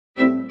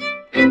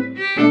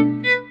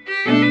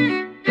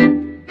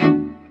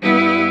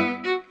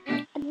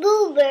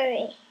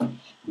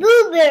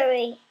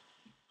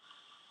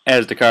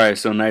As Dakarai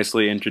so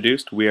nicely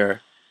introduced, we are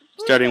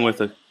starting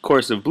with a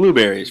course of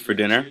blueberries for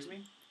dinner.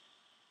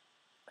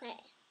 Okay.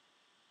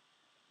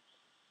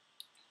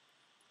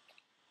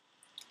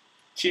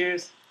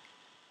 Cheers.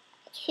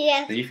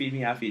 Cheers. So you feed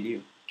me, I'll feed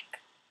you.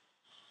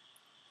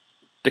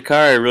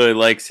 Dakarai really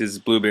likes his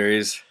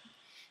blueberries.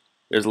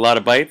 There's a lot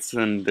of bites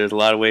and there's a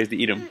lot of ways to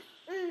eat them.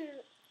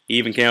 He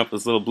even came up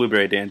with this little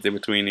blueberry dance in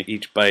between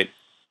each bite.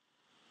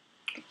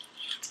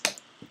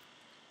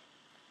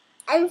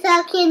 I'm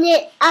sucking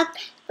it up.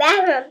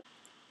 I'm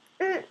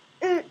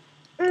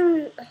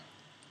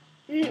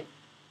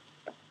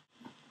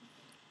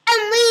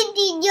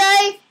eating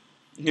yours.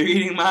 You're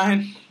eating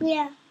mine?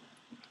 Yeah.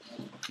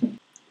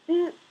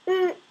 You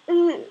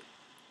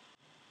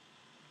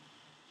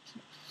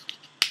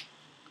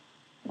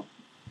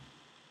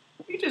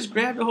just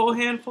grabbed a whole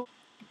handful?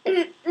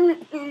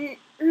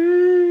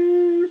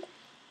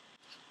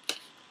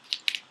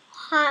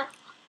 Hot.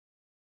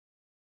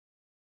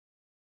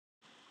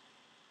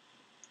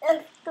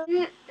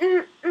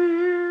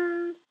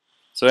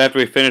 So after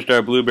we finished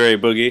our blueberry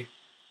boogie,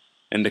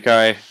 and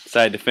Dakarai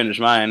decided to finish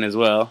mine as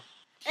well,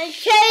 I'm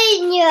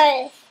trying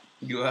yours.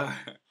 You are.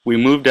 we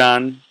moved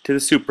on to the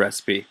soup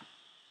recipe.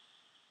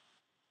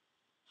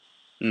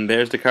 And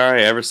there's Dakarai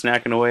ever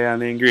snacking away on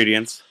the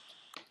ingredients.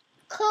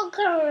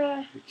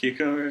 Cucumber.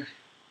 Cucumber.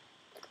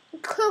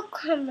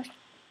 Cucumber.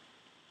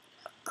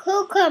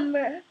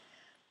 Cucumber.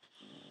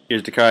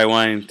 Here's Dakarai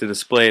wanting to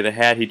display the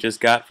hat he just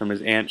got from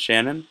his Aunt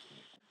Shannon.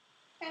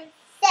 And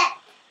set.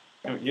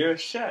 Oh, you're a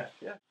chef,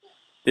 yeah.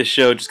 This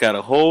show just got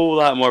a whole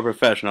lot more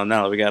professional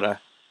now that we got a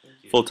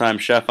full-time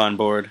chef on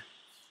board.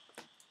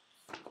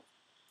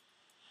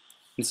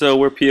 And so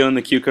we're peeling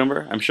the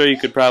cucumber. I'm sure you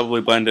could probably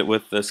blend it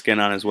with the skin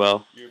on as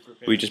well.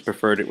 We just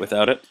preferred it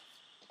without it.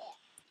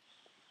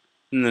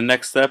 And the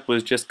next step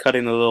was just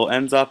cutting the little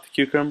ends off the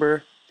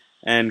cucumber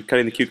and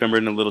cutting the cucumber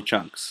into little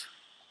chunks.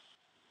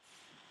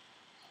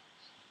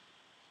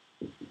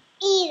 Eat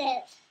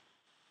it.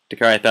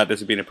 Dakarai thought this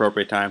would be an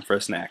appropriate time for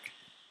a snack.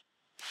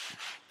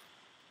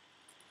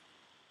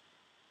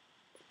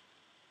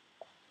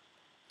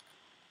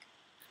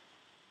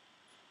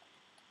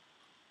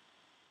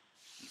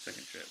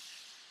 Second trip.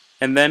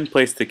 And then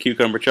place the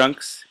cucumber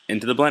chunks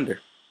into the blender.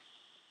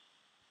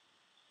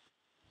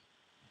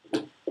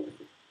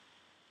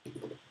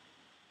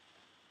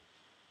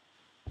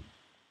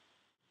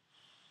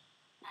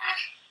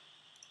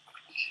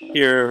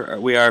 Here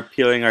we are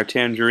peeling our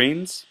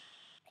tangerines.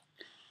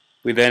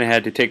 We then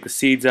had to take the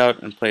seeds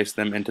out and place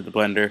them into the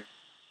blender.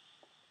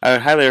 I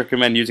would highly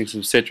recommend using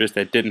some citrus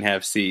that didn't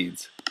have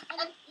seeds.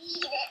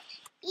 Eat it.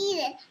 Eat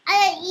it.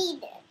 I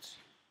eat it.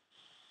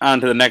 On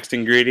to the next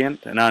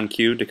ingredient, and on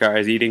cue,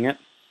 Dakarai is eating it,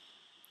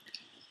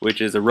 which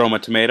is a Roma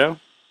tomato.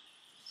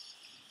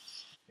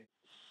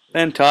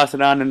 Then toss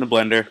it on in the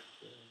blender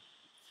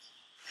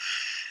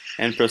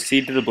and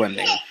proceed to the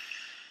blending.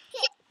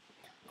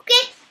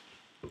 Okay.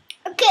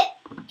 Okay.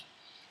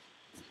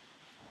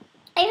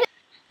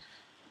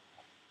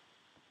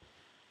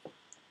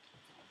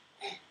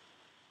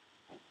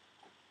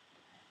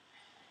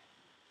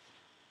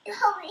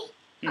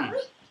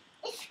 Hurry.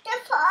 It's the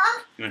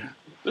fall.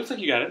 Looks like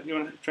you got it. You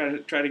want to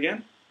try it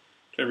again?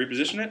 Try to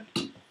reposition it?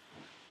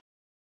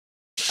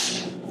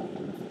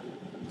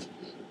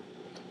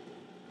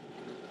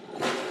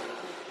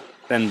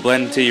 Then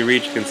blend until you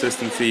reach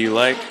consistency you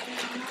like.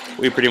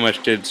 We pretty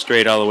much did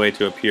straight all the way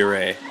to a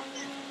puree.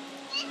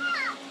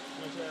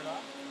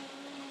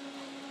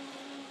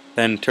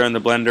 Then turn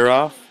the blender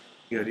off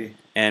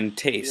and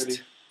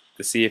taste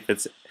to see if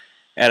it's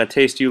at a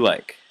taste you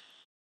like.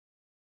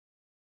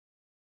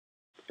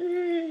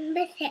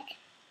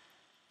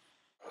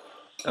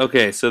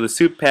 Okay, so the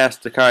soup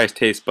passed Dakarai's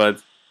taste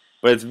buds,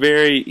 but it's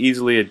very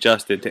easily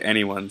adjusted to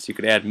anyone's. You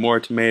could add more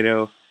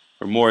tomato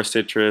or more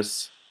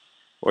citrus,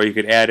 or you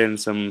could add in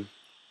some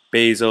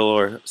basil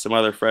or some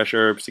other fresh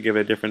herbs to give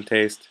it a different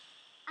taste.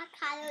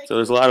 So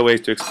there's a lot of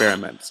ways to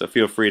experiment, so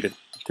feel free to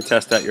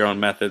test out your own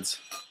methods.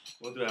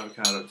 We'll do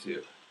avocado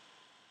too.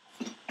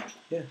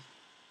 Yes.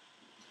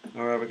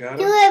 More avocado?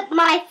 Do it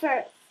my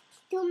first.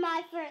 Do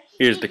my first.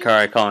 Here's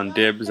Dakarai calling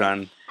dibs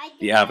on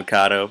the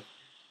avocado.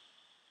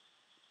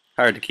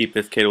 Hard to keep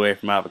this kid away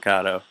from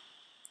avocado.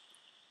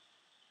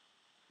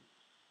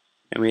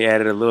 And we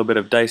added a little bit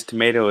of diced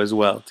tomato as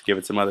well to give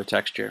it some other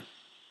texture.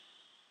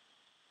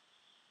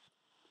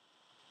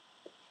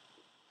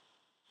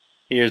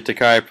 Here's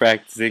Dakarai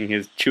practicing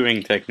his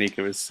chewing technique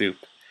of his soup,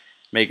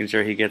 making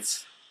sure he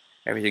gets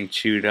everything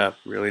chewed up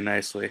really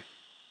nicely.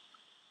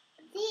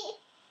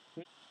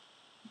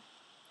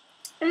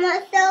 I'm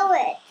gonna show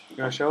it.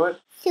 You want to show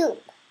it?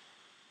 Soup.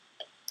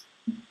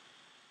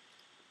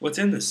 What's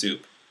in the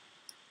soup?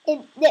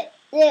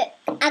 The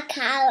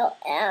avocado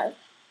and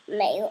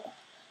mayo.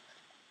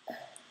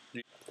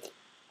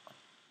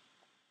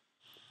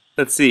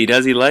 Let's see,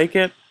 does he like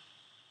it?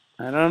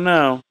 I don't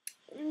know.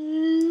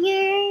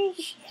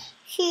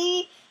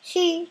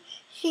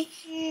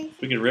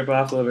 We can rip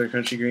off a little bit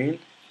of crunchy green.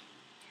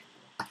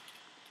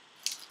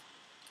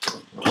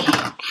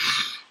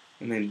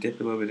 And then dip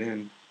a little bit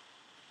in.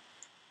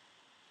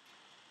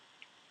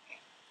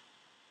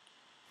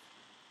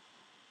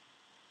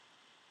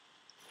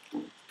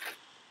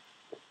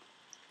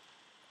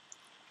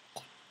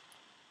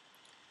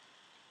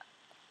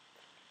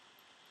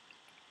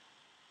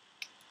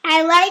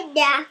 like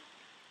that.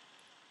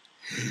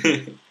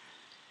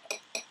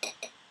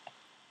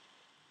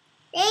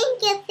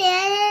 Thank you,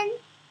 Shannon.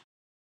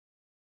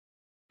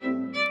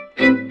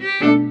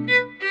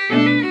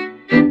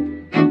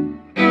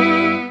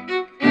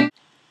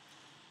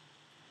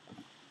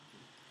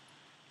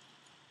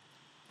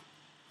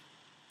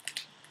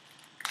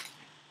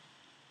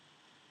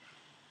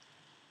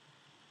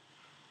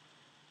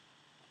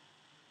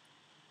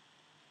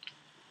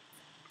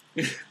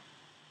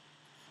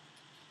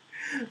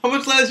 How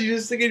much lettuce you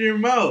just stick in your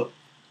mouth?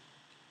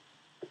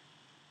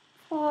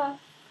 Oh,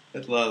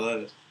 That's a lot of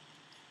lettuce.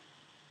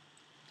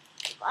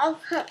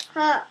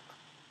 oh,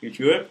 You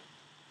chew it?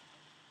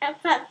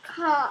 it's a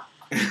cock.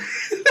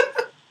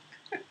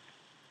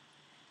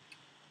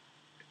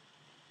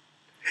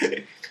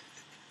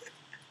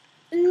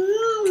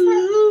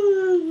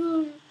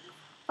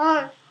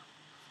 Oh,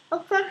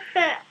 it's a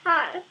shit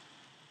hot.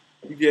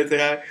 You can't say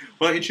hi.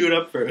 Why don't you chew it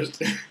up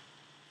first?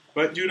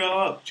 Why don't you chew it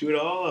all up? Chew it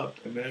all up,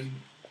 and then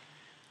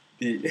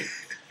the.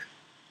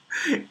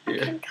 I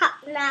Yeah. can talk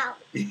now.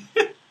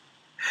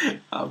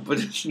 I'll put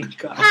it in the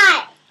car.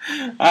 Hi.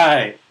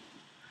 Hi.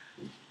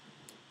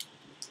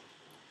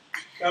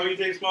 How many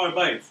take smaller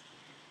bites?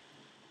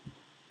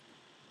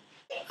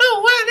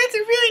 Oh, wow, that's a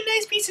really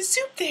nice piece of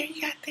soup there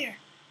you got there.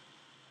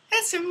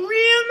 That's some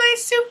real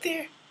nice soup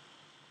there.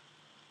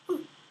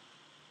 Ooh.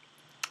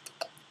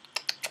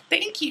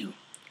 Thank you.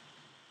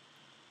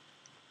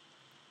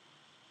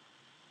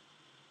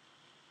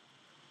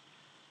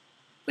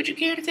 Would you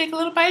care to take a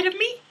little bite of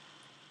me?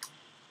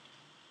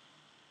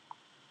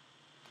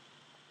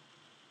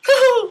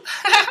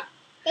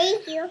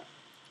 Thank you.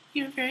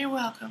 You're very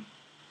welcome.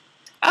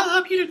 I'll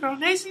help you to grow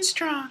nice and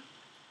strong.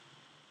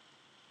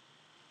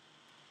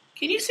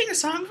 Can you sing a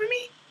song for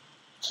me?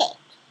 Okay.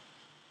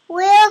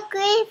 Real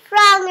green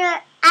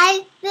stronger.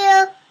 I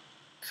feel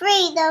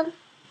freedom.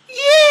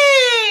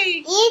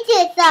 Yay! You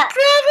do that.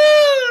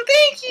 Bravo!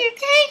 Thank you,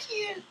 thank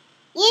you.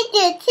 You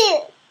do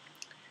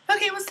too.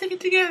 Okay, let's sing it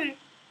together.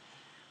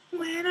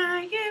 When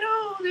I get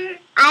older.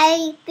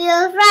 I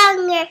feel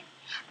stronger.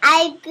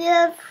 I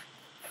feel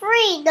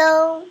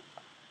freedom.